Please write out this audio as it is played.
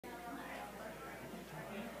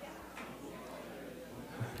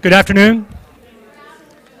Good afternoon.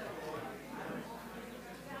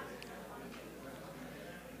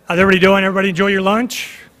 How's everybody doing? Everybody enjoy your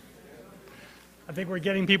lunch? I think we're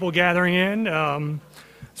getting people gathering in.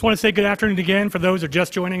 Just want to say good afternoon again for those who are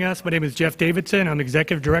just joining us. My name is Jeff Davidson. I'm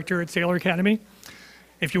Executive Director at Saylor Academy.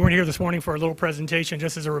 If you weren't here this morning for a little presentation,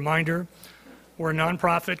 just as a reminder, we're a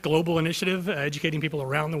nonprofit global initiative educating people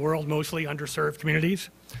around the world, mostly underserved communities.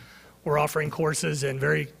 We're offering courses in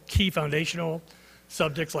very key foundational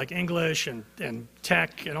subjects like English and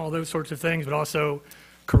tech and all those sorts of things, but also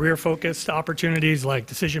career-focused opportunities like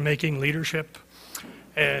decision-making, leadership,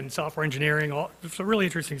 and software engineering, some really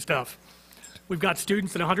interesting stuff. We've got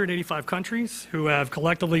students in 185 countries who have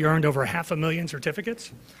collectively earned over 500,000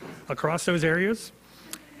 certificates across those areas.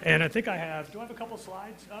 And I think do I have a couple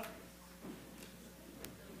slides up? Is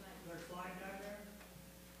there a slide back there?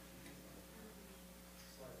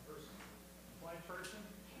 Slide person?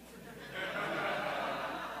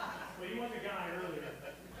 Well, you want the guy earlier.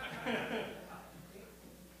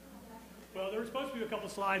 Well, there were supposed to be a couple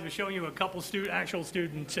slides with showing you a couple actual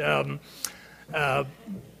students that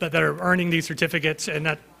are earning these certificates, and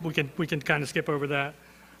that we can kind of skip over that.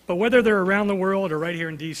 But whether they're around the world or right here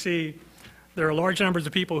in DC, there are large numbers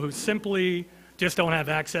of people who simply just don't have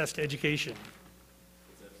access to education.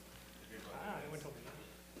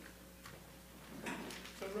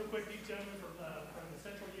 So real quick, these gentlemen from the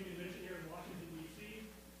Central Union Mission here in Washington, D.C.,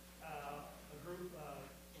 a group, a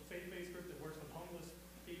faith-based group that works with homeless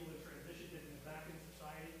people that transition getting back into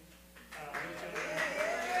society.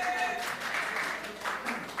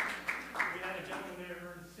 We had a gentleman there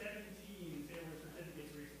who earned 17 Saylor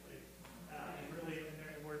certificates recently. And we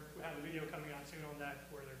have a video coming out soon on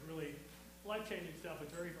that where there's really life-changing stuff.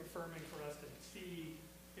 It's very affirming for us to see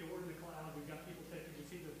the word in the cloud. We've got people taking, we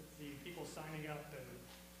see the people signing up and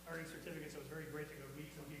earning certificates, so it's very great to go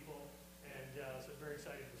meet some people, and so it's very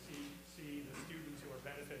exciting to see the students who are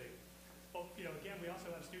benefiting. Well, again, we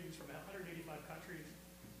also have students from 185 countries,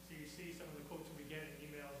 so you see some of the quotes we get and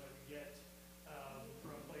emails that we get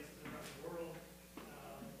from places around the world.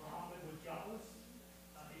 Mohammed was jobless.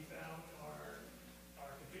 He found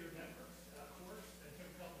our computer networks course and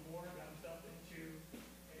took a couple more, got himself into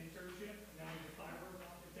an internship. Now he's a fiber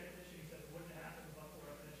optic technician. He says it wouldn't have happened but for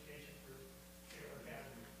an education through Saylor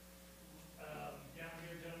Academy. Down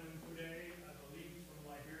here, gentleman today, I believe he's from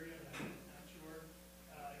Liberia, but I'm not sure.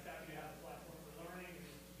 He's happy to have a platform for learning, and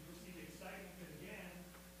you see the excitement, because again,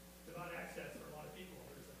 it's about access for a lot of people.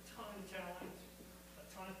 There's a ton of talent, a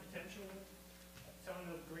ton of potential, a ton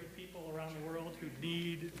of great people around the world who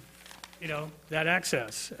need, that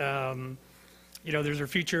access. There's our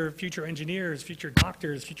future engineers, future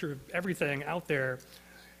doctors, future everything out there,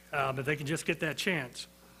 but they can just get that chance.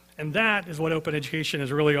 And that is what open education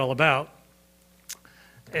is really all about.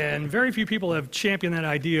 And very few people have championed that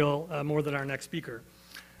ideal more than our next speaker.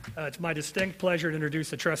 It's my distinct pleasure to introduce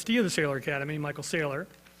the trustee of the Saylor Academy, Michael Saylor.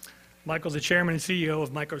 Michael's the chairman and CEO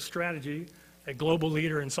of MicroStrategy, a global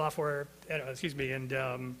leader in software,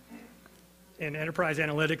 in enterprise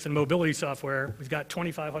analytics and mobility software. We've got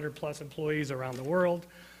 2,500 plus employees around the world.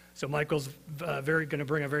 So Michael's going to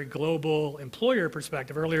bring a very global employer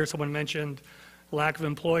perspective. Earlier, someone mentioned lack of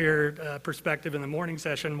employer perspective in the morning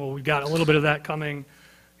session. Well, we've got a little bit of that coming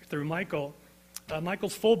through Michael.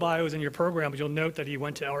 Michael's full bio is in your program, but you'll note that he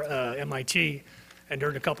went to MIT and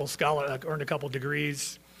earned a couple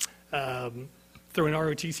degrees through an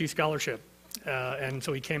ROTC scholarship. And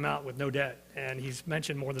so he came out with no debt. And he's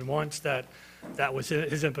mentioned more than once that was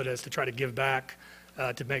his impetus to try to give back,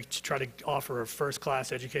 to try to offer a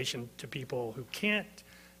first-class education to people who can't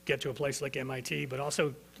get to a place like MIT, but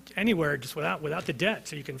also anywhere just without the debt,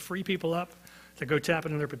 so you can free people up to go tap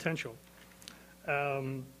into their potential.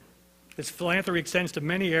 His philanthropy extends to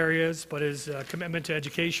many areas, but his commitment to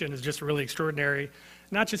education is just really extraordinary.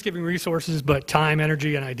 Not just giving resources, but time,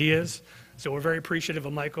 energy, and ideas. So we're very appreciative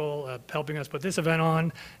of Michael helping us put this event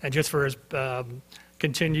on, and just for his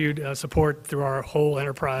continued support through our whole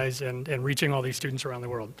enterprise and reaching all these students around the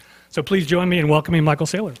world. So please join me in welcoming Michael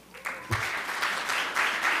Saylor.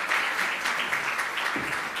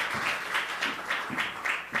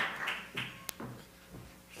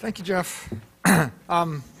 Thank you, Jeff.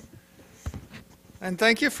 And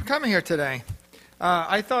thank you for coming here today.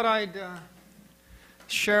 I thought I'd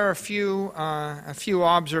share a few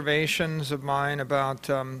observations of mine about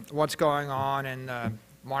what's going on in the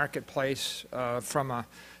marketplace from a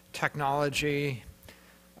technology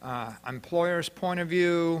employer's point of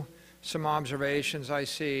view, some observations I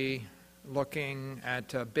see looking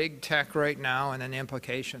at big tech right now, and then the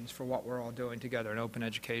implications for what we're all doing together in open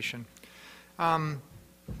education.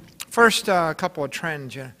 First, a couple of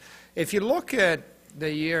trends. If you look at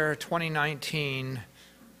the year 2019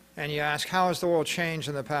 and you ask, how has the world changed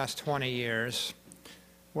in the past 20 years?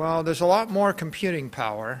 Well, there's a lot more computing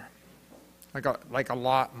power, like a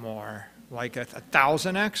lot more, like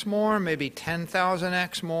 1,000x more, maybe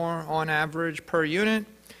 10,000x more on average per unit.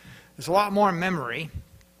 There's a lot more memory,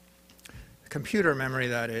 computer memory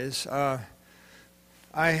that is.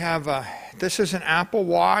 I have, this is an Apple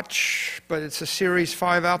Watch, but it's a Series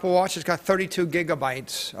 5 Apple Watch. It's got 32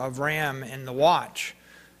 gigabytes of RAM in the watch.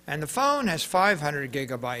 And the phone has 500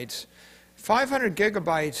 gigabytes. 500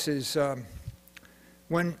 gigabytes is,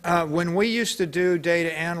 when we used to do data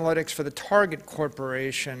analytics for the Target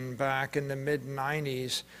Corporation back in the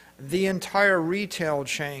mid-90s, the entire retail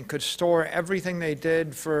chain could store everything they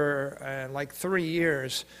did for like 3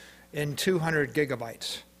 years in 200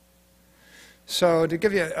 gigabytes. So to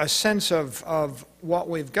give you a sense of what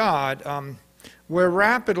we've got, we're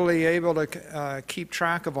rapidly able to keep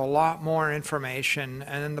track of a lot more information,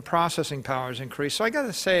 and then the processing power has increased. So I got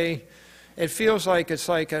to say, it feels like it's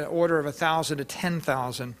like an order of 1,000 to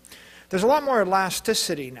 10,000. There's a lot more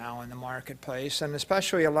elasticity now in the marketplace, and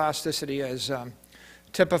especially elasticity as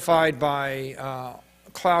typified by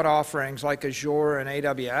cloud offerings like Azure and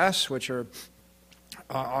AWS, which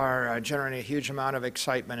are generating a huge amount of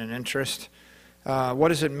excitement and interest. What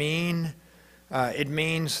does it mean? It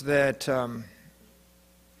means that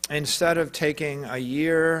instead of taking a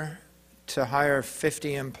year to hire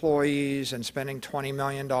 50 employees and spending $20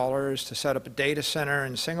 million to set up a data center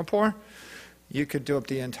in Singapore, you could do up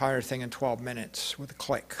the entire thing in 12 minutes with a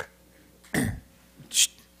click. And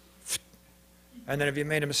then if you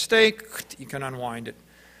made a mistake, you can unwind it.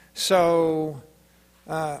 So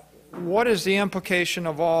what is the implication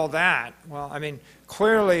of all that? Well, I mean,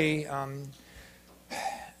 clearly,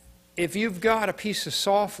 if you've got a piece of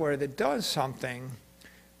software that does something,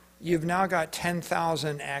 you've now got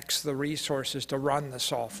 10,000x the resources to run the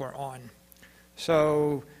software on.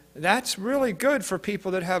 So that's really good for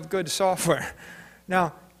people that have good software.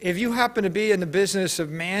 Now, if you happen to be in the business of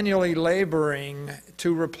manually laboring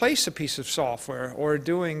to replace a piece of software or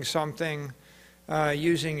doing something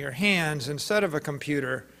using your hands instead of a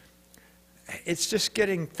computer, it's just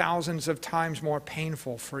getting thousands of times more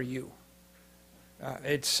painful for you. And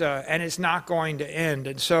it's not going to end.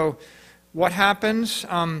 And so what happens?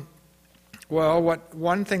 Well,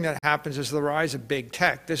 one thing that happens is the rise of big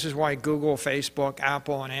tech. This is why Google, Facebook,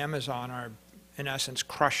 Apple, and Amazon are, in essence,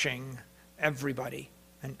 crushing everybody.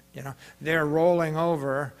 And they're rolling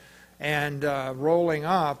over and rolling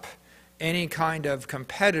up any kind of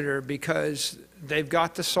competitor because they've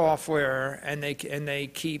got the software and they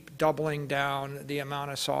keep doubling down the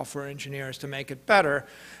amount of software engineers to make it better.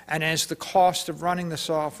 And as the cost of running the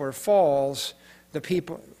software falls,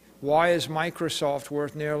 why is Microsoft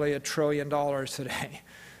worth nearly $1 trillion today?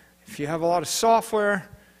 If you have a lot of software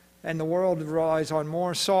and the world relies on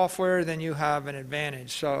more software, then you have an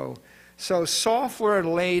advantage. So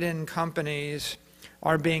software-laden companies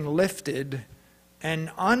are being lifted, and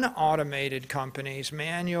unautomated companies,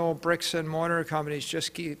 manual bricks and mortar companies,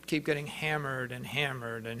 just keep getting hammered and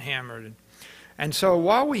hammered and hammered. And so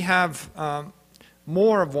while we have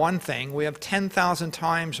more of one thing, we have 10,000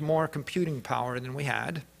 times more computing power than we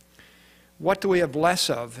had. What do we have less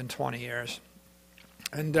of in 20 years?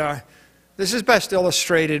 And this is best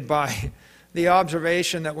illustrated by the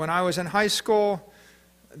observation that when I was in high school,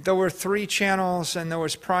 there were 3 channels and there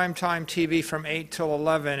was primetime TV from 8 till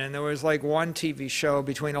 11, and there was like one TV show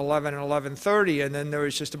between 11 and 11:30, and then there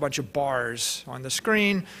was just a bunch of bars on the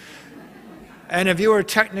screen. And if you were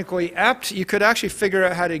technically apt, you could actually figure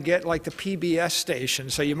out how to get like the PBS station,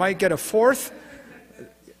 so you might get a 4th.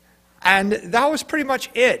 And that was pretty much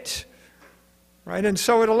it. Right? And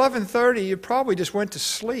so at 11:30, you probably just went to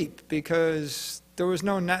sleep because there was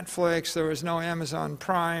no Netflix, there was no Amazon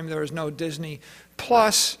Prime, there was no Disney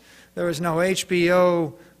Plus, there was no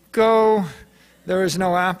HBO Go, there was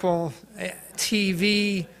no Apple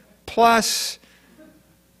TV Plus,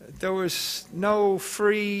 there was no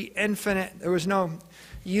free infinite, there was no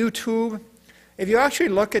YouTube. If you actually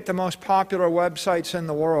look at the most popular websites in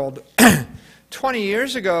the world, 20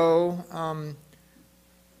 years ago,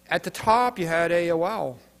 at the top, you had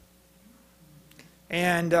AOL.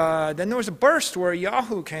 And then there was a burst where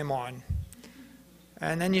Yahoo came on.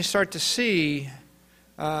 And then you start to see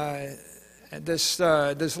this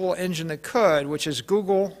little engine that could, which is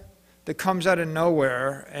Google, that comes out of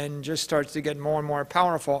nowhere and just starts to get more and more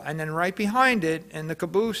powerful. And then right behind it, in the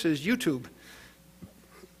caboose, is YouTube.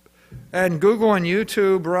 And Google and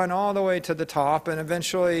YouTube run all the way to the top, and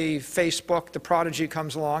eventually Facebook, the prodigy,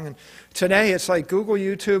 comes along. And today it's like Google,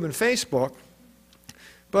 YouTube, and Facebook.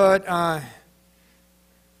 But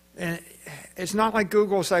And it's not like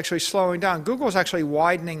Google's actually slowing down. Google's actually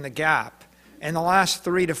widening the gap. In the last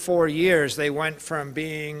 3 to 4 years, they went from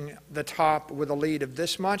being the top with a lead of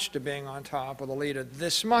this much to being on top with a lead of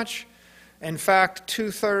this much. In fact,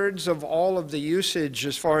 2/3 of all of the usage,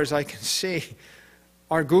 as far as I can see,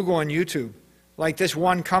 are Google and YouTube. Like this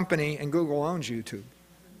one company, and Google owns YouTube.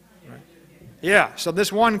 Right? Yeah, so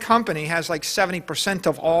this one company has like 70%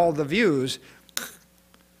 of all the views.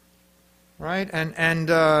 Right? And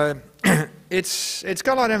it's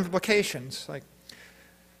got a lot of implications. Like,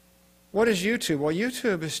 what is YouTube? Well,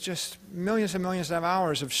 YouTube is just millions and millions of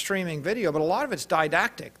hours of streaming video, but a lot of it's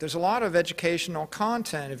didactic. There's a lot of educational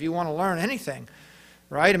content if you want to learn anything,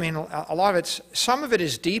 right? I mean, a lot of it's, some of it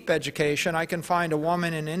is deep education. I can find a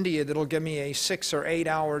woman in India that'll give me a 6 or 8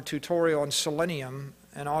 hour tutorial on Selenium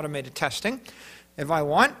and automated testing if I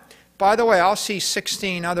want. By the way, I'll see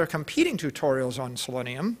 16 other competing tutorials on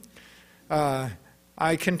Selenium.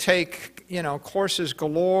 I can take, courses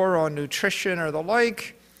galore on nutrition or the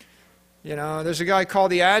like. There's a guy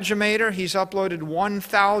called the Aggimator. He's uploaded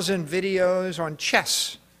 1,000 videos on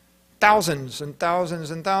chess. Thousands and thousands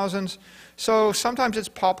and thousands. So sometimes it's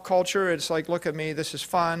pop culture. It's like, look at me, this is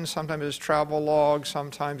fun. Sometimes it's travel log.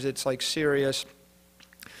 Sometimes it's like serious.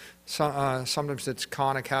 Sometimes it's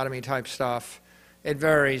Khan Academy type stuff. It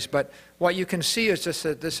varies. But what you can see is just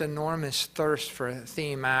this enormous thirst for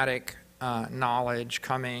thematic knowledge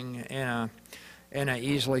coming in a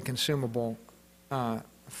easily consumable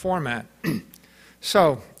format.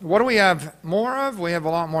 So what do we have more of? We have a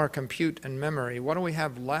lot more compute and memory. What do we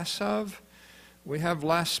have less of? We have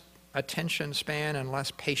less attention span and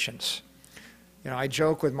less patience. I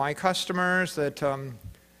joke with my customers that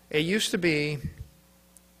it used to be,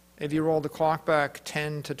 if you roll the clock back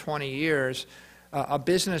 10 to 20 years, a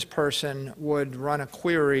business person would run a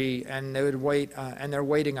query and they would wait, and they're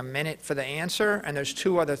waiting a minute for the answer, and there's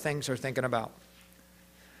 2 other things they're thinking about.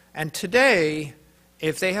 And today,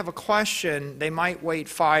 if they have a question, they might wait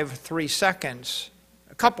 3 seconds,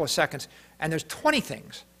 a couple of seconds, and there's 20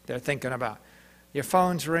 things they're thinking about. Your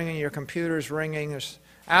phone's ringing, your computer's ringing.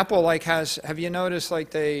 Apple have you noticed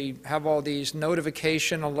they have all these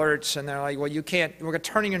notification alerts, and they're like, well, we're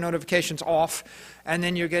turning your notifications off, and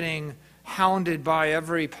then you're getting hounded by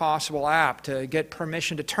every possible app to get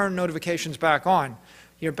permission to turn notifications back on.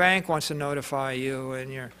 Your bank wants to notify you,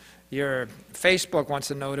 and your Facebook wants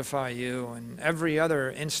to notify you, and every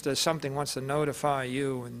other Insta something wants to notify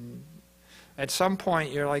you, and at some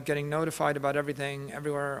point you're like getting notified about everything,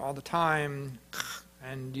 everywhere, all the time,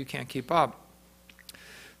 and you can't keep up.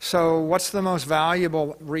 So what's the most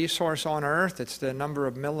valuable resource on earth? It's the number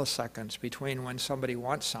of milliseconds between when somebody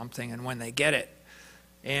wants something and when they get it.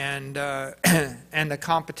 And the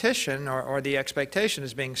competition or the expectation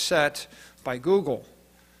is being set by Google.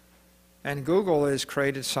 And Google has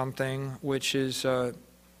created something which is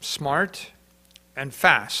smart and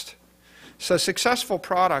fast. So successful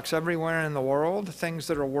products everywhere in the world, things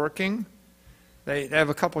that are working, they have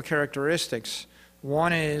a couple of characteristics.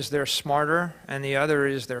 One is they're smarter, and the other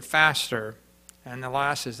is they're faster, and the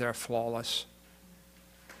last is they're flawless.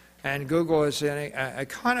 And Google is a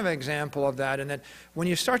kind of example of that, in that when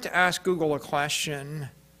you start to ask Google a question,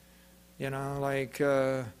 who's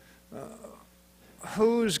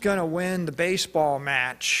going to win the baseball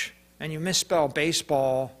match, and you misspell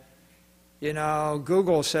baseball,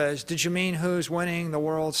 Google says, did you mean who's winning the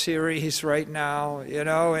World Series right now?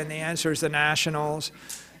 And the answer is the Nationals.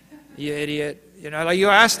 You idiot. You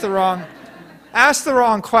asked the wrong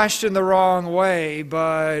question the wrong way,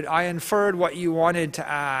 but I inferred what you wanted to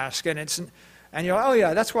ask, and you're like, oh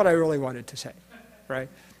yeah, that's what I really wanted to say, right?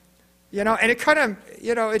 And it kind of,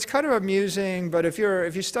 it's kind of amusing, but if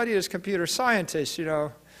you study as computer scientists,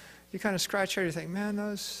 you kind of scratch your head, you think, man,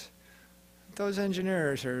 those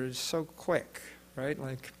engineers are so quick, right?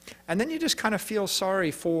 And then you just kind of feel sorry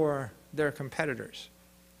for their competitors,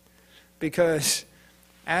 because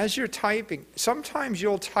as you're typing, sometimes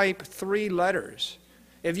you'll type 3 letters.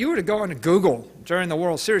 If you were to go into Google during the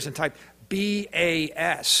World Series and type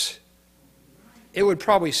BAS, it would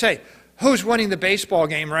probably say, who's winning the baseball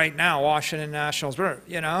game right now, Washington Nationals?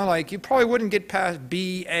 You probably wouldn't get past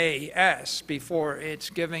BAS before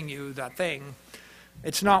it's giving you the thing.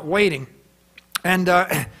 It's not waiting. And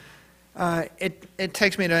it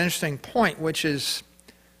takes me to an interesting point, which is,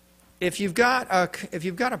 if you've got a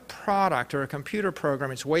product or a computer program,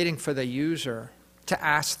 it's waiting for the user to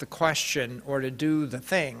ask the question or to do the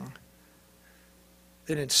thing,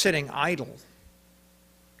 then it's sitting idle.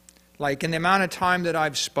 Like in the amount of time that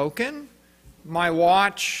I've spoken, my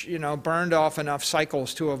watch, burned off enough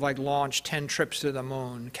cycles to have launched 10 trips to the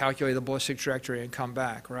moon, calculated the ballistic trajectory, and come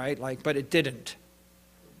back, right? But it didn't.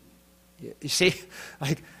 You see,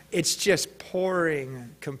 like, it's just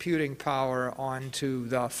pouring computing power onto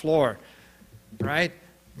the floor, right?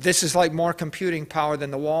 This is like more computing power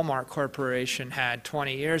than the Walmart Corporation had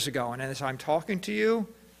 20 years ago. And as I'm talking to you,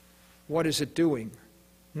 what is it doing?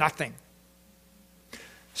 Nothing.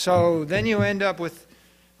 So then you end up with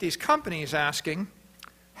these companies asking,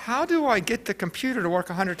 how do I get the computer to work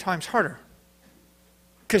 100 times harder?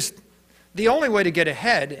 Because the only way to get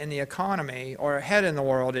ahead in the economy or ahead in the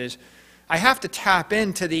world is I have to tap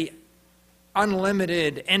into the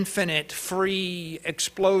unlimited, infinite, free,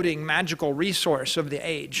 exploding, magical resource of the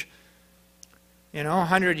age. You know,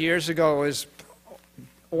 100 years ago it was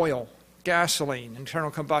oil, gasoline, internal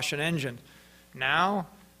combustion engine. Now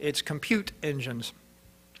it's compute engines.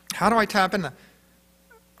 How do I tap into?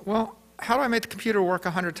 Well, how do I make the computer work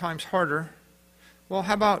 100 times harder? Well,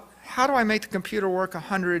 how do I make the computer work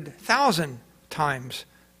 100,000 times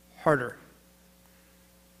harder?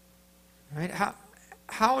 Right?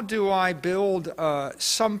 How do I build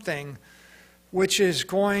something which is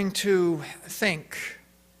going to think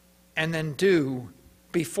and then do,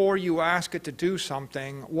 before you ask it to do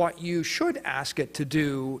something, what you should ask it to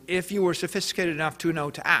do if you were sophisticated enough to know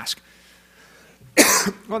to ask?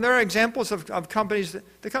 Well, there are examples of companies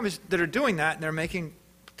that are doing that, and they're making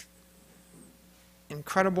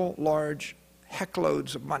incredible, large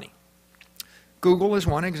heckloads of money. Google is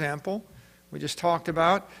one example we just talked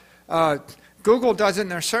about. Google does it in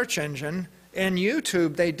their search engine. In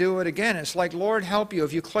YouTube, they do it again. It's like, Lord help you,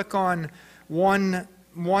 if you click on one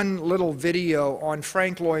little video on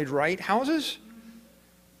Frank Lloyd Wright houses,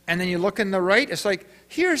 and then you look in the right, it's like,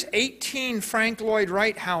 here's 18 Frank Lloyd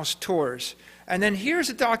Wright house tours. And then here's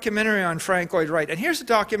a documentary on Frank Lloyd Wright. And here's a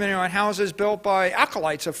documentary on houses built by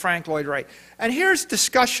acolytes of Frank Lloyd Wright. And here's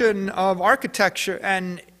discussion of architecture.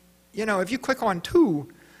 And, you know, if you click on 2,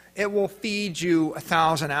 it will feed you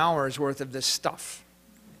 1,000 hours worth of this stuff.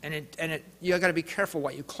 And you got to be careful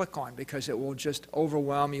what you click on, because it will just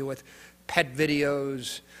overwhelm you with pet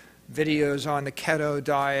videos, videos on the keto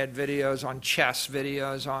diet, videos on chess,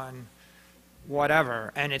 videos on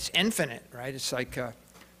whatever. And it's infinite, right? It's like,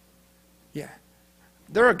 yeah.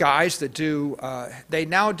 There are guys that do, they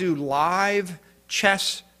now do live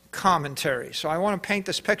chess commentary. So I want to paint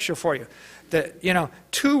this picture for you. That, you know,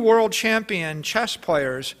 2 world champion chess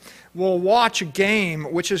players will watch a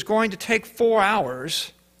game which is going to take 4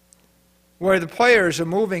 hours, where the players are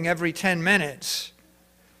moving every 10 minutes.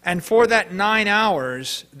 And for that 9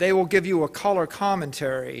 hours, they will give you a color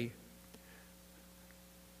commentary.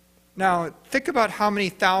 Now, think about how many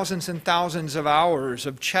thousands and thousands of hours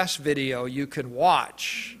of chess video you could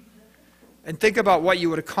watch. And think about what you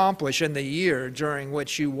would accomplish in the year during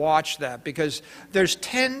which you watch that. Because there's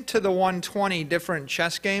 10 to the 120 different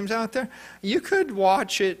chess games out there. You could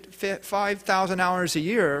watch it 5,000 hours a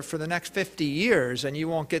year for the next 50 years, and you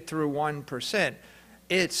won't get through 1%.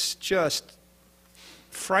 It's just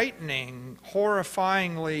frightening,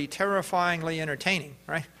 horrifyingly, terrifyingly entertaining,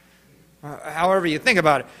 right? However you think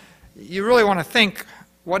about it. You really want to think,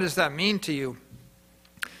 what does that mean to you?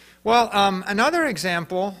 Well, another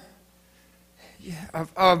example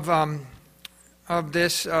of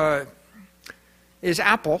this is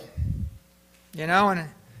Apple. You know, and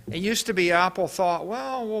it used to be Apple thought,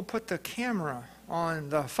 well, we'll put the camera on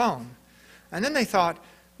the phone. And then they thought,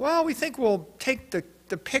 well, we think we'll take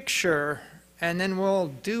the picture and then we'll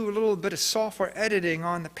do a little bit of software editing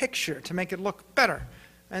on the picture to make it look better.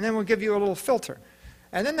 And then we'll give you a little filter.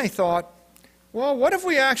 And then they thought, well, what if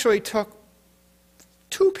we actually took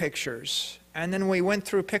 2 pictures, and then we went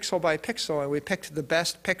through pixel by pixel, and we picked the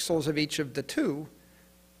best pixels of each of the 2,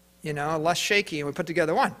 you know, less shaky, and we put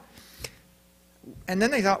together 1. And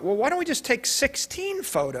then they thought, well, why don't we just take 16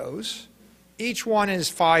 photos, each one is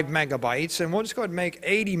 5 megabytes, and we'll just go ahead and make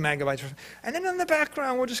 80 megabytes. And then in the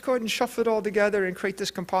background, we'll just go ahead and shuffle it all together and create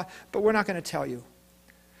this composite, but we're not going to tell you.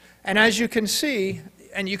 And as you can see,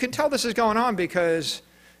 and you can tell this is going on because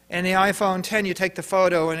in the iPhone 10 you take the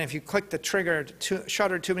photo, and if you click the trigger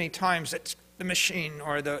shutter too many times, it's the machine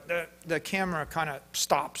or the camera kind of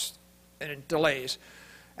stops and it delays.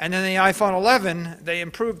 And then the iPhone 11, they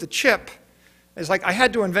improved the chip. It's like I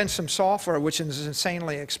had to invent some software which is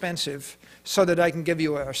insanely expensive so that I can give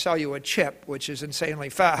you or sell you a chip which is insanely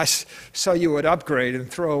fast, so you would upgrade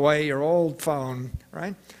and throw away your old phone,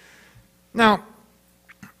 right? Now,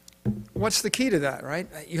 what's the key to that, right?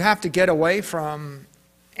 You have to get away from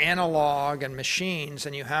analog and machines,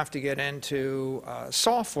 and you have to get into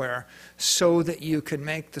software so that you can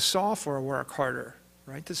make the software work harder,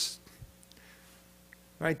 right? This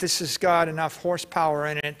has got enough horsepower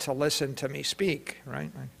in it to listen to me speak,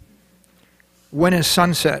 right? When is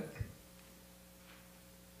sunset?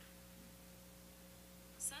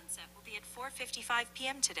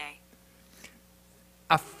 p.m. today.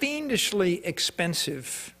 A fiendishly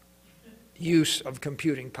expensive use of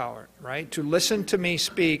computing power, right? To listen to me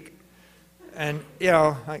speak, and, you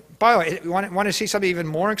know, like, by the way, you want to see something even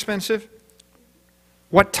more expensive?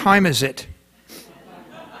 What time is it?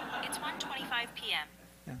 It's 1:25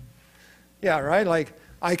 p.m. Yeah, right? Like,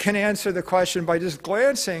 I can answer the question by just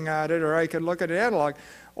glancing at it, or I can look at an analog,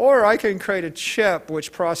 or I can create a chip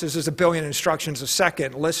which processes 1 billion instructions a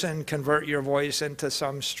second, listen, convert your voice into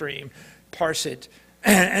some stream, parse it,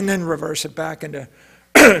 and then reverse it back into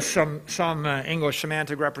some English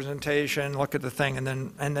semantic representation, look at the thing, and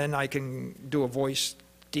then I can do a voice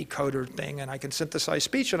decoder thing, and I can synthesize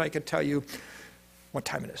speech, and I can tell you what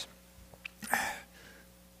time it is.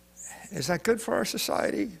 Is that good for our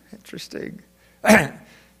society? Interesting.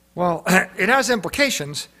 Well, it has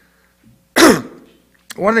implications.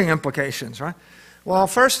 What are the implications, right? Well,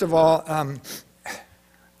 first of all,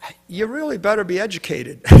 you really better be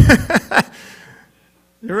educated.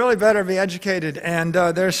 You really better be educated, and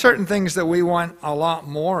there are certain things that we want a lot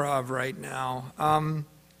more of right now.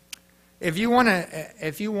 If you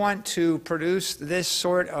want to produce this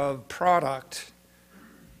sort of product,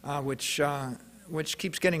 which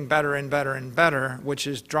keeps getting better and better and better,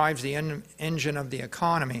 which drives the engine of the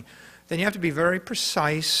economy, then you have to be very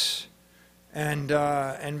precise and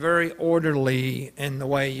very orderly in the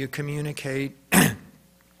way you communicate.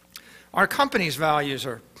 Our company's values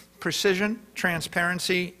are precision,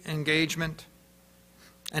 transparency, engagement,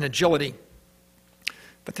 and agility.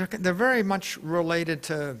 But they're very much related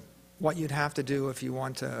to what you'd have to do if you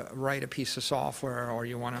want to write a piece of software or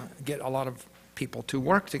you want to get a lot of people to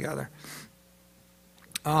work together.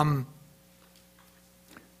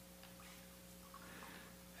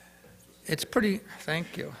 It's pretty,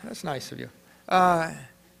 thank you, that's nice of you.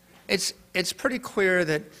 It's pretty clear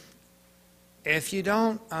that if you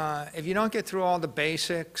don't get through all the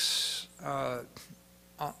basics,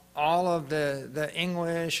 all of the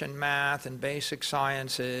English and math and basic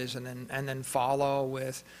sciences, and then follow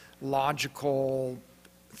with logical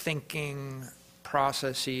thinking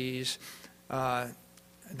processes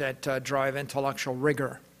that drive intellectual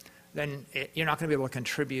rigor, then you're not going to be able to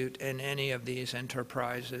contribute in any of these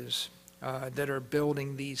enterprises that are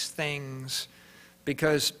building these things,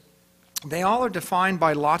 because they all are defined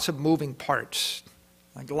by lots of moving parts,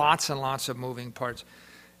 like lots and lots of moving parts.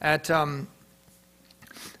 At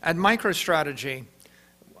MicroStrategy,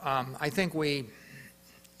 I think the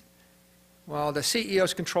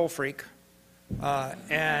CEO's control freak,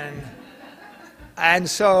 and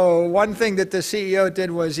so one thing that the CEO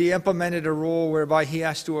did was he implemented a rule whereby he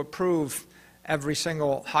has to approve every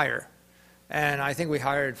single hire. And I think we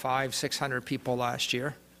hired 500-600 people last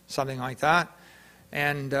year, something like that.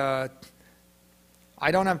 And I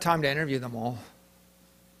don't have time to interview them all,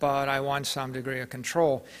 but I want some degree of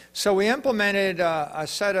control. So we implemented a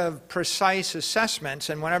set of precise assessments,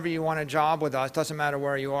 and whenever you want a job with us, doesn't matter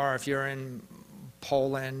where you are, if you're in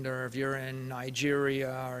Poland or if you're in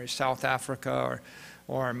Nigeria or South Africa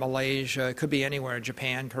or Malaysia, it could be anywhere,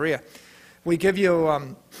 Japan, Korea. We give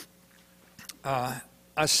you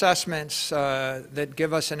assessments that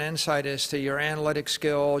give us an insight as to your analytic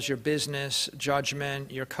skills, your business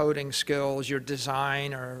judgment, your coding skills, your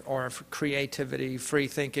design or creativity, free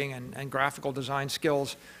thinking, and graphical design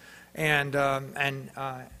skills, and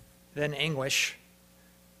then English.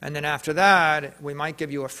 And then after that, we might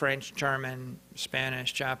give you a French, German,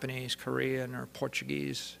 Spanish, Japanese, Korean, or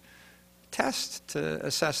Portuguese test to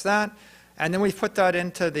assess that. And then we put that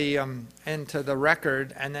into the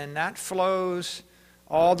record, and then that flows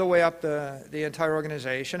all the way up the entire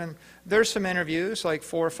organization. And there's some interviews, like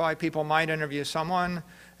 4 or 5 people might interview someone,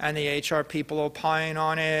 and the HR people opine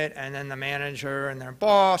on it, and then the manager and their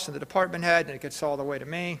boss and the department head, and it gets all the way to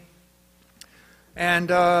me. And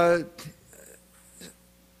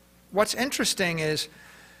what's interesting is,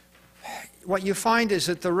 what you find is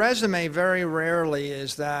that the resume very rarely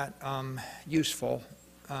is that useful.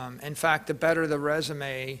 In fact, the better the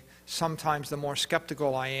resume, sometimes the more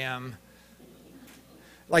skeptical I am.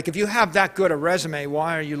 Like, if you have that good a resume,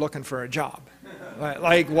 why are you looking for a job?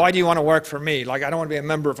 Like, why do you want to work for me? Like, I don't want to be a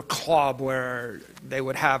member of a club where they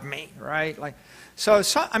would have me, right? Like, so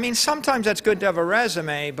I mean, sometimes that's good to have a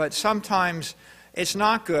resume, but sometimes it's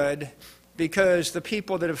not good, because the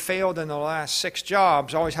people that have failed in the last 6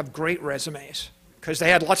 jobs always have great resumes because they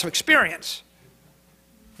had lots of experience.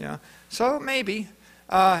 Yeah, so maybe.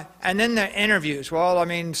 And then the interviews. Well, I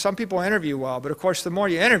mean, some people interview well, but of course, the more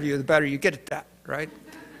you interview, the better you get at that, right?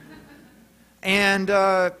 And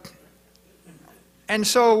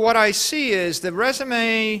so what I see is the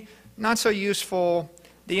resume, not so useful.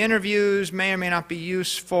 The interviews may or may not be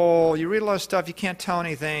useful. You read a lot of stuff, you can't tell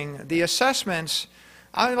anything. The assessments,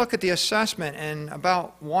 I look at the assessment in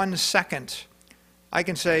about 1 second. I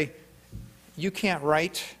can say, you can't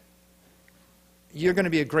write. You're going to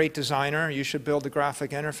be a great designer. You should build a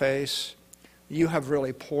graphic interface. You have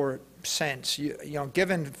really poor sense. You know,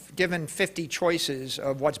 given 50 choices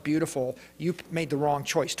of what's beautiful, you made the wrong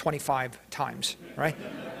choice 25 times, right?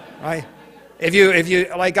 Right? If you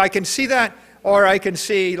like, I can see that, or I can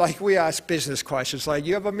see, like, we ask business questions, like,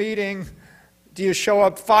 you have a meeting, do you show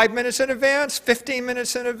up 5 minutes in advance, 15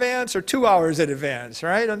 minutes in advance, or 2 hours in advance,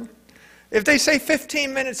 right? And if they say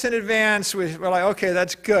 15 minutes in advance, we're like, okay,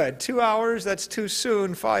 that's good. 2 hours, that's too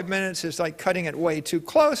soon. 5 minutes is like cutting it way too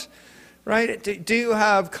close, right? Do you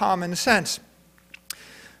have common sense?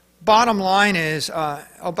 Bottom line is,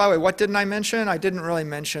 oh, by the way, what didn't I mention? I didn't really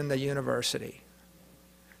mention the university.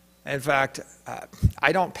 In fact,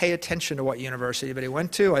 I don't pay attention to what university they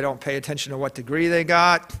went to. I don't pay attention to what degree they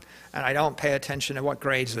got. And I don't pay attention to what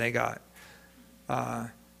grades they got.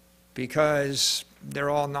 Because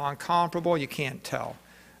they're all non-comparable, you can't tell.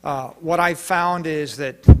 What I've found is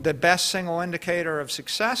that the best single indicator of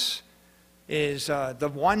success is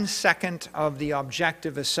the 1 second of the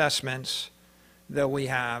objective assessments that we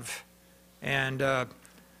have. And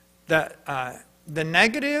the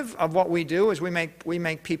negative of what we do is we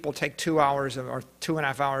make people take 2 hours or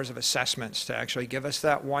 2.5 hours of assessments to actually give us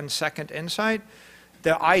that 1 second insight.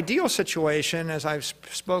 The ideal situation, as I've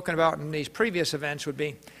spoken about in these previous events, would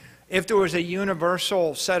be if there was a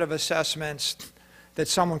universal set of assessments that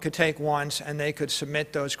someone could take once and they could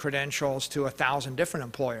submit those credentials to 1,000 different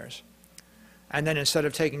employers. And then instead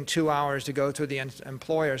of taking 2 hours to go through the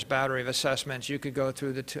employer's battery of assessments, you could go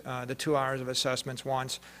through the 2 hours of assessments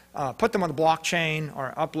once, put them on the blockchain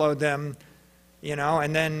or upload them, you know,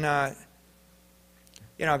 and then,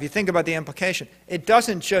 you know, if you think about the implication, it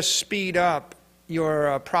doesn't just speed up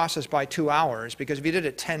your process by 2 hours, because if you did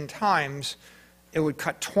it 10 times, it would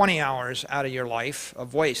cut 20 hours out of your life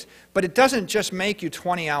of waste. But it doesn't just make you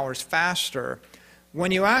 20 hours faster.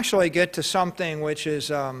 When you actually get to something which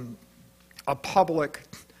is a public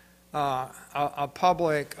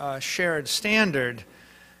shared standard,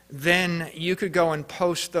 then you could go and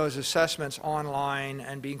post those assessments online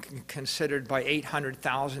and be considered by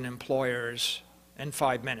 800,000 employers in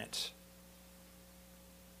 5 minutes.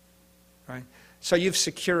 Right? So you've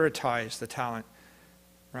securitized the talent,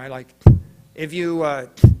 right? Like, if you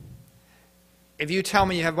tell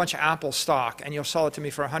me you have a bunch of Apple stock and you'll sell it to me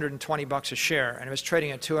for $120 a share, and it was trading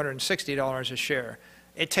at $260 a share,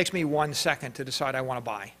 it takes me 1 second to decide I want to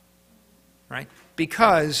buy, right?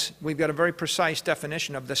 Because we've got a very precise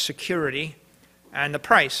definition of the security and the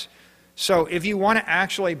price. So if you want to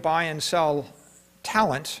actually buy and sell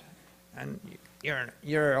talent, and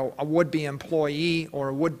you're a would-be employee or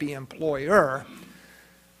a would-be employer,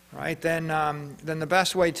 right? Then the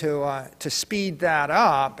best way to speed that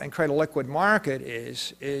up and create a liquid market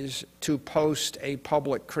is to post a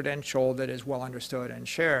public credential that is well understood and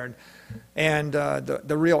shared. And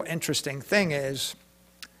the real interesting thing is,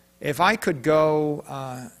 if I could go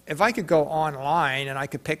online and I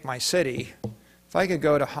could pick my city, if I could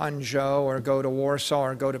go to Hangzhou or go to Warsaw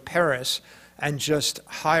or go to Paris and just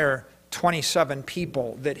hire 27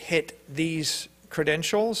 people that hit these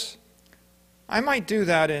credentials, I might do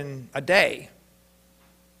that in a day.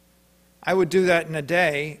 I would do that in a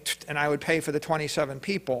day, and I would pay for the 27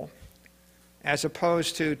 people, as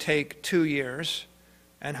opposed to take 2 years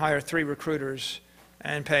and hire 3 recruiters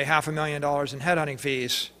and pay $500,000 in headhunting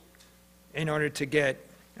fees in order to get,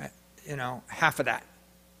 you know, half of that.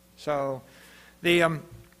 So the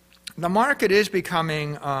market is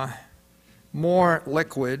becoming more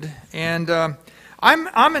liquid, and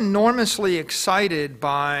I'm enormously excited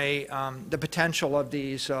by the potential of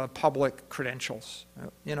these public credentials.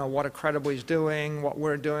 You know, what Accreditably is doing, what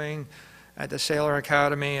we're doing at the Saylor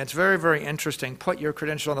Academy. It's very, very interesting. Put your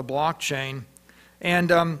credential on the blockchain.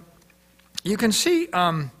 And you can see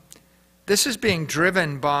this is being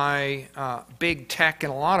driven by big tech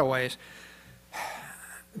in a lot of ways.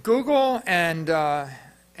 Google and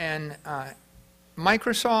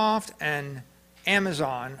Microsoft and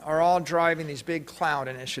Amazon are all driving these big cloud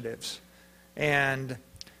initiatives. And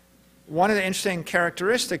one of the interesting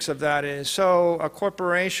characteristics of that is, so a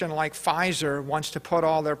corporation like Pfizer wants to put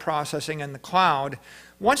all their processing in the cloud.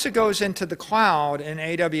 Once it goes into the cloud in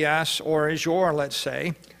AWS or Azure, let's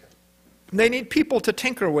say, they need people to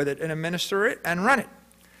tinker with it and administer it and run it.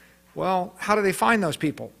 Well, how do they find those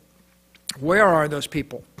people? Where are those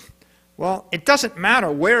people? Well, it doesn't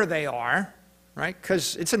matter where they are, right?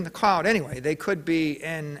 Because it's in the cloud anyway. They could be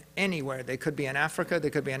in anywhere. They could be in Africa, they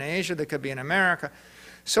could be in Asia, they could be in America.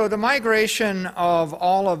 So the migration of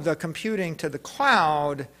all of the computing to the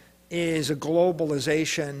cloud is a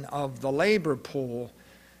globalization of the labor pool.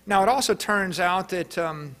 Now, it also turns out that,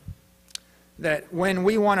 that when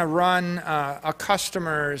we want to run a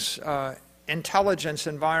customer's intelligence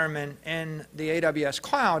environment in the AWS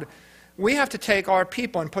cloud, we have to take our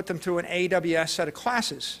people and put them through an AWS set of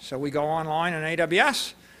classes. So we go online on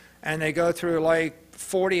AWS, and they go through like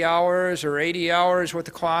 40 hours or 80 hours worth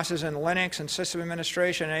of classes in Linux and system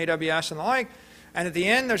administration and AWS and the like. And at the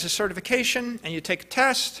end, there's a certification, and you take a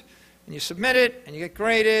test, and you submit it, and you get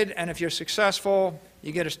graded, and if you're successful,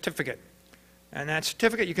 you get a certificate. And that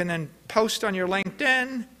certificate you can then post on your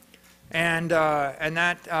LinkedIn, and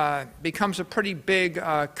that becomes a pretty big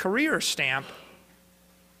career stamp.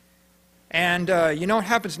 And you know what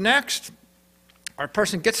happens next? Our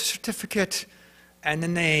person gets a certificate, and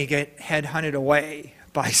then they get headhunted away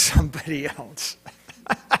by somebody else.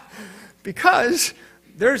 Because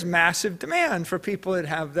there's massive demand for people that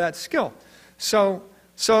have that skill. So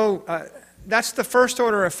that's the first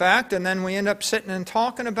order effect, and then we end up sitting and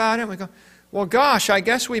talking about it, and we go, well, gosh, I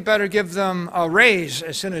guess we better give them a raise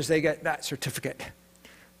as soon as they get that certificate.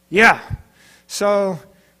 Yeah. So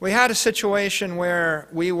we had a situation where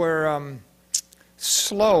we were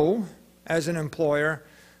slow as an employer.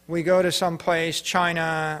 We go to some place,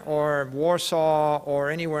 China or Warsaw or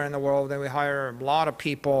anywhere in the world, and we hire a lot of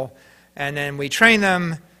people, and then we train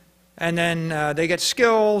them, and then they get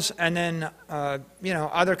skills, and then you know,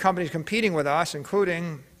 other companies competing with us,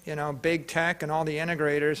 including, you know, big tech and all the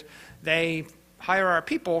integrators, they hire our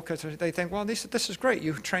people because they think, well, this is great.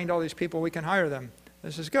 You've trained all these people. We can hire them.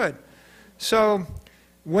 This is good. So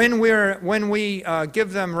when we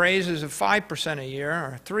give them raises of 5% a year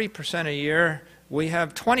or 3% a year, we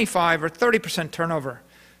have 25 or 30% turnover.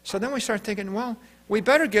 So then we start thinking, well, we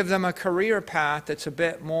better give them a career path that's a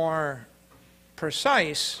bit more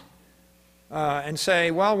precise and say,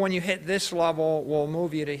 well, when you hit this level, we'll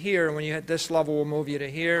move you to here. And when you hit this level, we'll move you to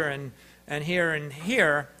here and here and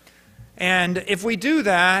here. And if we do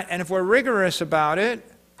that, and if we're rigorous about it,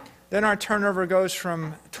 then our turnover goes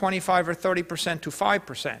from 25 or 30% to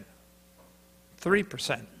 5%,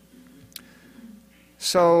 3%.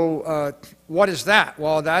 So what is that?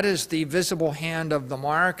 Well, that is the visible hand of the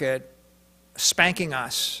market spanking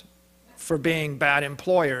us for being bad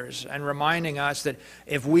employers and reminding us that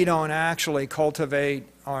if we don't actually cultivate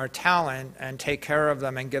our talent and take care of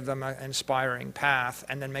them and give them an inspiring path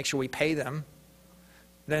and then make sure we pay them,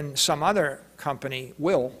 then some other company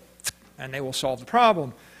will, and they will solve the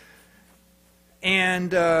problem.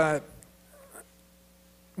 And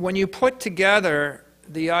when you put together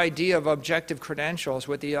the idea of objective credentials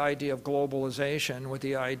with the idea of globalization, with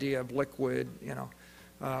the idea of liquid, you know,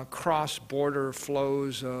 cross-border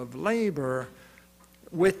flows of labor,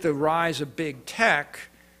 with the rise of big tech,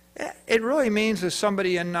 it really means that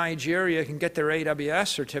somebody in Nigeria can get their AWS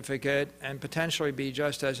certificate and potentially be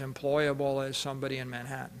just as employable as somebody in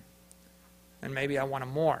Manhattan. And maybe I want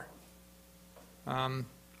them more. And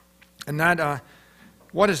that,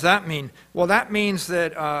 what does that mean? Well, that means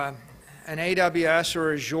that an AWS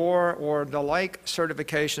or Azure or the like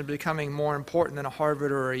certification is becoming more important than a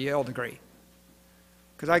Harvard or a Yale degree.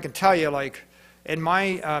 Because I can tell you, like, in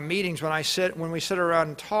my meetings when we sit around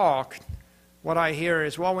and talk, what I hear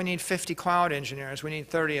is, well, we need 50 cloud engineers, we need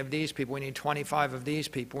 30 of these people, we need 25 of these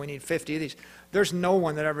people, we need 50 of these. There's no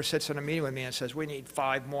one that ever sits in a meeting with me and says, we need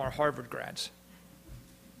 5 more Harvard grads.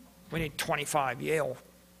 We need 25 Yale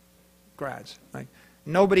grads. Like,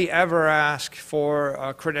 nobody ever asks for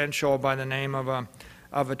a credential by the name of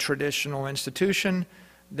a traditional institution.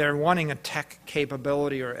 They're wanting a tech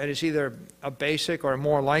capability, or it is either a basic or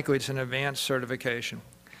more likely it's an advanced certification.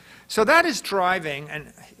 So that is driving,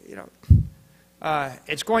 and you know,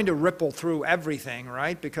 it's going to ripple through everything,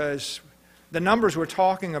 right? Because the numbers we're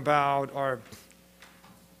talking about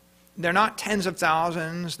they're not tens of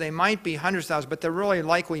thousands, they might be hundreds of thousands, but they're really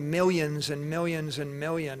likely millions and millions and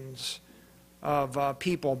millions of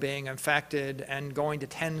people being infected and going to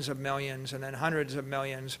tens of millions and then hundreds of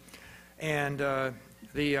millions. And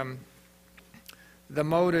the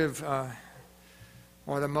motive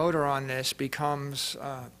or the motor on this becomes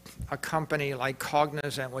a company like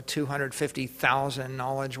Cognizant with 250,000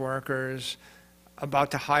 knowledge workers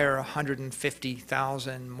about to hire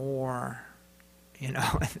 150,000 more. You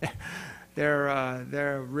know,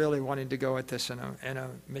 they're really wanting to go at this in a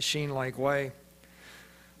machine-like way.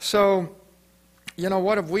 So, you know,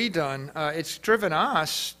 what have we done? It's driven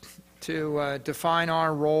us to define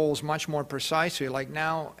our roles much more precisely. Like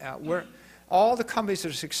now, all the companies that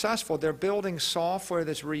are successful, they're building software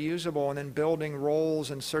that's reusable and then building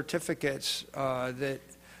roles and certificates that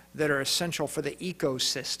that are essential for the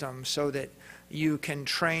ecosystem so that you can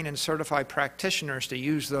train and certify practitioners to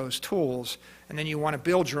use those tools, and then you want to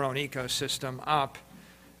build your own ecosystem up.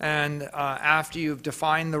 And after you've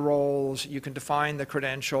defined the roles, you can define the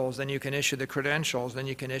credentials, then you can issue the credentials, then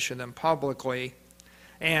you can issue them publicly,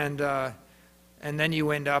 and then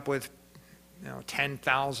you end up with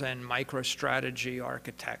 10,000 MicroStrategy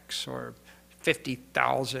architects or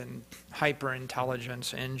 50,000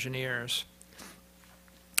 hyper-intelligence engineers.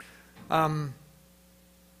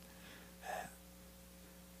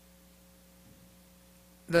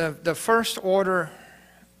 The first order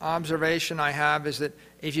observation I have is that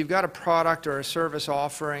if you've got a product or a service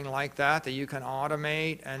offering like that you can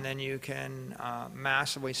automate and then you can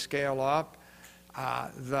massively scale up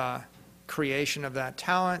the creation of that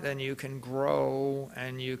talent, then you can grow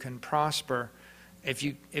and you can prosper. If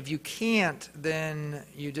you can't, then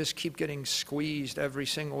you just keep getting squeezed every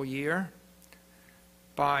single year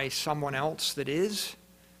by someone else that is.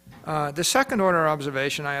 The second order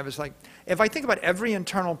observation I have is like, if I think about every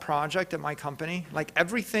internal project at my company, like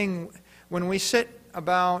everything, when we sit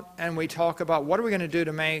about and we talk about what are we going to do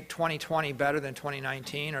to make 2020 better than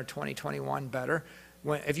 2019 or 2021 better,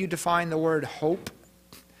 if you define the word hope,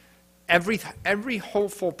 every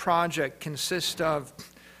hopeful project consists of,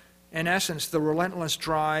 in essence, the relentless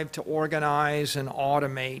drive to organize and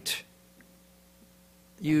automate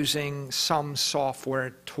using some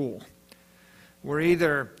software tool. We're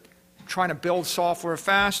either trying to build software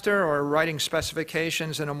faster or writing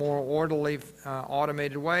specifications in a more orderly,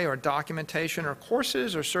 automated way, or documentation or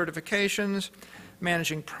courses or certifications,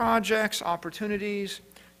 managing projects, opportunities,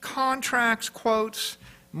 contracts, quotes,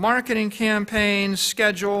 marketing campaigns,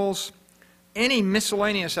 schedules, any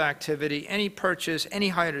miscellaneous activity, any purchase, any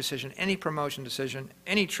hire decision, any promotion decision,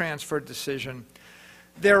 any transfer decision.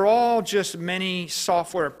 They're all just many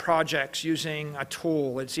software projects using a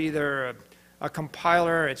tool. It's either a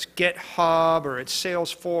compiler, it's GitHub, or it's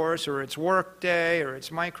Salesforce, or it's Workday, or it's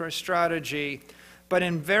MicroStrategy. But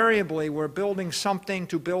invariably, we're building something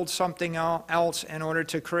to build something else in order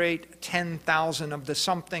to create 10,000 of the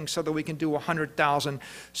something so that we can do 100,000,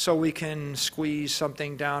 so we can squeeze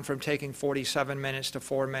something down from taking 47 minutes to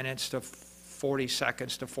 4 minutes to 40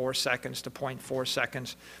 seconds to 4 seconds to 0.4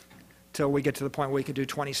 seconds till we get to the point where we can do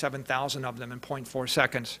 27,000 of them in 0.4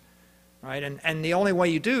 seconds. Right? And the only way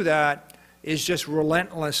you do that is just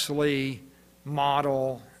relentlessly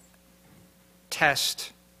model,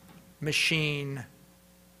 test, machine,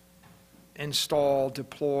 install,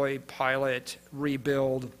 deploy, pilot,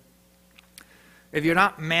 rebuild. If you're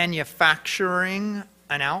not manufacturing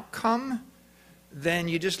an outcome, then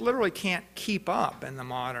you just literally can't keep up in the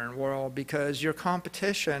modern world because your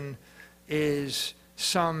competition is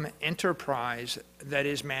some enterprise that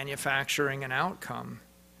is manufacturing an outcome.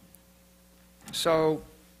 So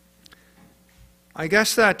I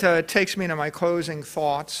guess that takes me to my closing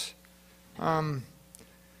thoughts.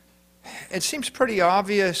 It seems pretty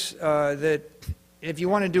obvious that if you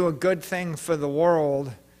want to do a good thing for the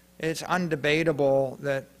world, it's undebatable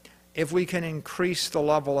that if we can increase the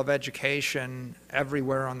level of education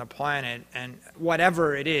everywhere on the planet, and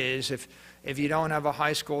whatever it is, if you don't have a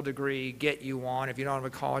high school degree, get you one. If you don't have a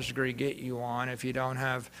college degree, get you one. If you don't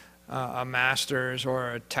have a master's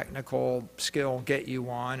or a technical skill, get you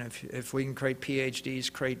one. If we can create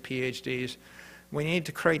PhDs, create PhDs. We need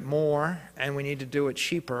to create more, and we need to do it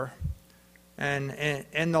cheaper. And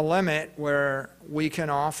in the limit where we can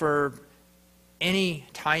offer any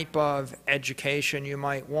type of education you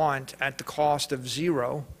might want at the cost of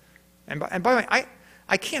zero. And by the way,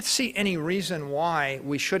 I can't see any reason why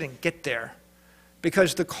we shouldn't get there,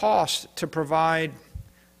 because the cost to provide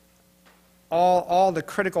all the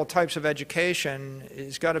critical types of education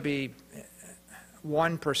has got to be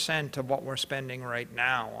 1% of what we're spending right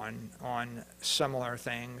now on similar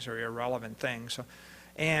things or irrelevant things. So,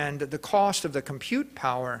 and the cost of the compute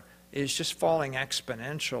power is just falling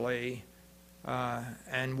exponentially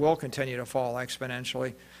and will continue to fall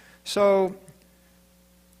exponentially. So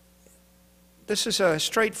this is a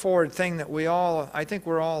straightforward thing that I think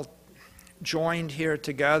we're all joined here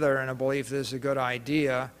together in a belief this is a good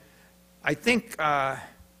idea. I think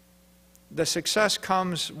the success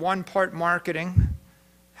comes one part marketing.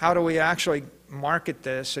 How do we actually market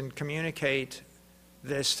this and communicate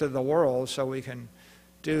this to the world so we can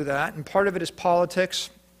do that? And part of it is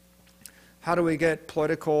politics. How do we get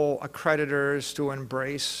political accreditors to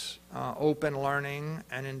embrace open learning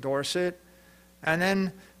and endorse it? And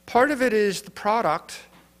then part of it is the product.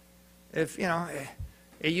 If, you know,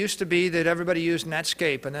 it used to be that everybody used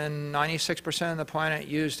Netscape, and then 96% of the planet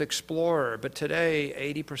used Explorer, but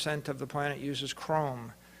today 80% of the planet uses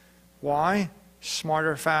Chrome. Why?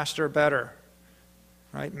 smarter, faster, better,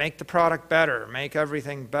 right? Make the product better, make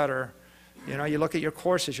everything better. You know, you look at your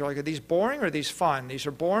courses, you're like, are these boring or are these fun? These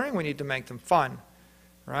are boring, we need to make them fun,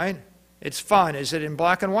 right? It's fun. Is it in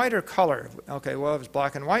black and white or color? Okay, well, if it's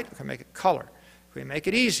black and white, we can make it color. Can we make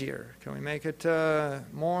it easier? Can we make it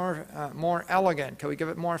more elegant? Can we give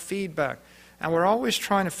it more feedback? And we're always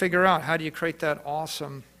trying to figure out how do you create that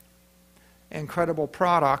awesome, incredible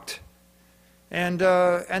product. And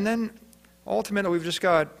then ultimately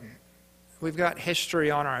we've got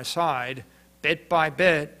history on our side. Bit by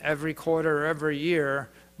bit, every quarter, every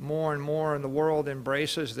year, more and more, and the world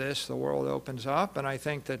embraces this. The world opens up, and I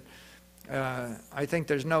think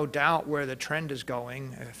there's no doubt where the trend is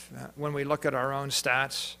going. When we look at our own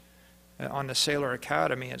stats on the Saylor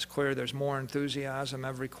Academy, it's clear there's more enthusiasm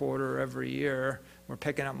every quarter, every year. We're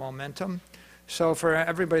picking up momentum. So for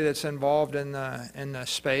everybody that's involved in the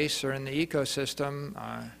space or in the ecosystem,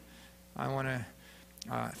 I want to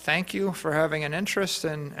thank you for having an interest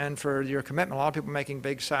and for your commitment. A lot of people making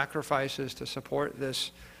big sacrifices to support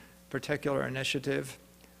this particular initiative.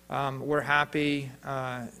 We're happy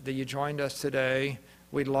that you joined us today.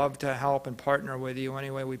 We'd love to help and partner with you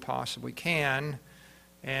any way we possibly can.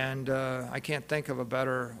 And I can't think of a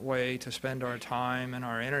better way to spend our time and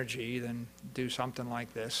our energy than do something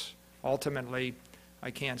like this. Ultimately, I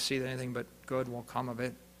can't see that anything but good will come of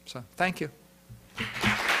it. So thank you.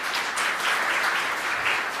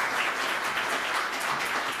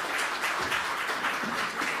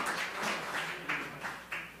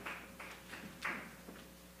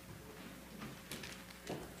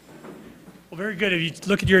 Well, very good. If you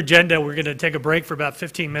look at your agenda, we're going to take a break for about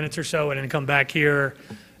 15 minutes or so and then come back here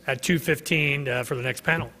at 2:15 for the next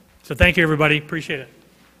panel. So thank you, everybody. Appreciate it.